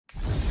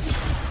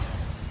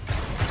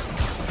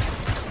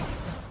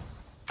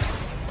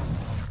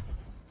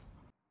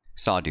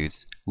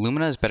Sawdudes,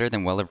 Lumina is better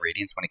than Well of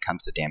Radiance when it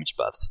comes to damage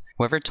buffs.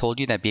 Whoever told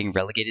you that being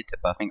relegated to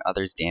buffing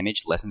others'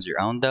 damage lessens your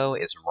own though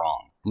is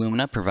wrong.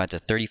 Lumina provides a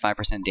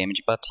 35%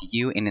 damage buff to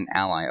you and an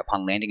ally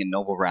upon landing a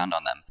noble round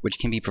on them, which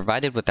can be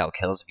provided without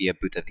kills via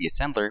Boots of the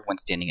Assembler when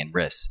standing in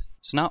rifts.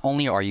 So not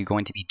only are you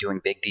going to be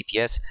doing big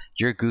DPS,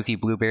 your goofy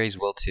blueberries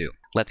will too.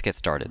 Let's get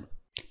started.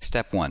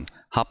 Step 1.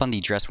 Hop on the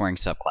dress wearing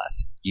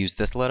subclass. Use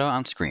this loadout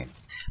on screen.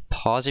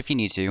 Pause if you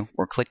need to,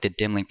 or click the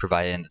dim link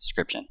provided in the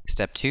description.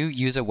 Step 2.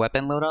 Use a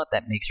weapon loadout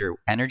that makes your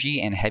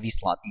energy and heavy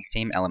slot the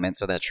same element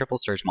so that triple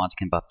surge mods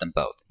can buff them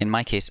both. In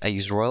my case, I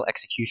used Royal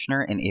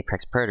Executioner and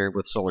Apex Predator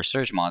with solar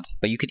surge mods,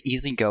 but you could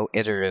easily go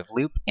Iterative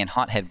Loop and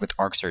Hothead with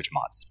arc surge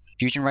mods.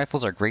 Fusion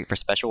rifles are great for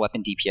special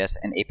weapon DPS,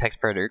 and Apex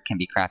Predator can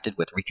be crafted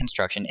with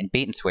Reconstruction and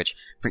Bait and Switch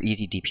for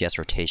easy DPS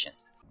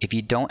rotations. If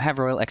you don't have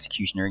Royal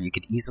Executioner, you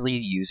could easily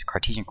use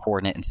Cartesian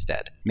Coordinate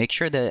instead. Make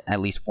sure that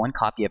at least one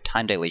copy of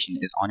Time Dilation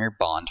is on your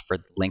bond for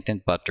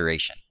lengthened buff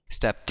duration.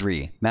 Step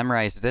 3.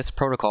 Memorize this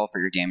protocol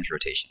for your damage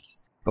rotations.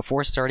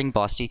 Before starting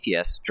boss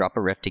DPS, drop a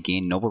rift to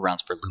gain noble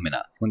rounds for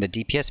Lumina. When the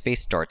DPS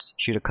phase starts,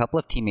 shoot a couple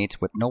of teammates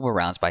with noble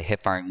rounds by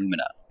hip-firing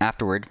Lumina.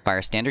 Afterward, fire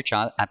a standard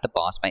shot at the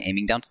boss by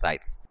aiming down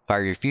sights.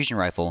 Fire your fusion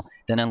rifle,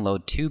 then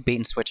unload 2 bait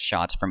and switch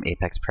shots from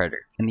Apex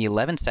Predator. In the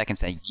 11 seconds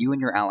that you and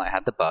your ally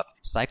have the buff,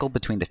 cycle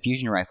between the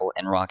fusion rifle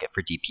and rocket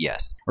for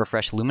DPS.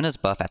 Refresh Lumina's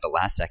buff at the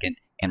last second,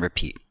 and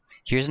repeat.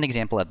 Here's an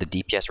example of the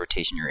DPS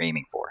rotation you're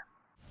aiming for.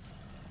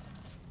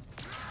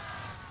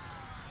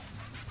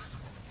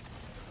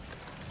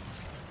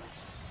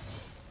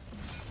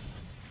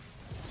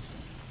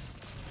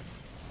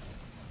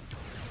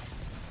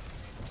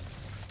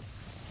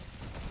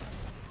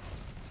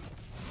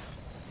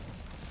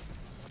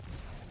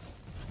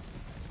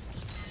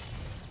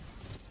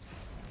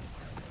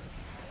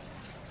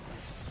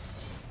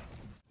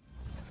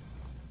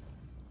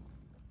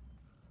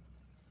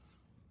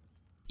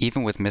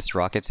 Even with missed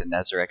rockets and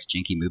Nezarek's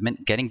janky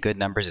movement, getting good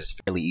numbers is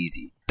fairly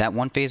easy. That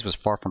one phase was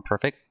far from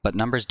perfect, but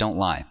numbers don't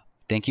lie.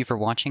 Thank you for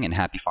watching and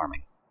happy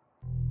farming.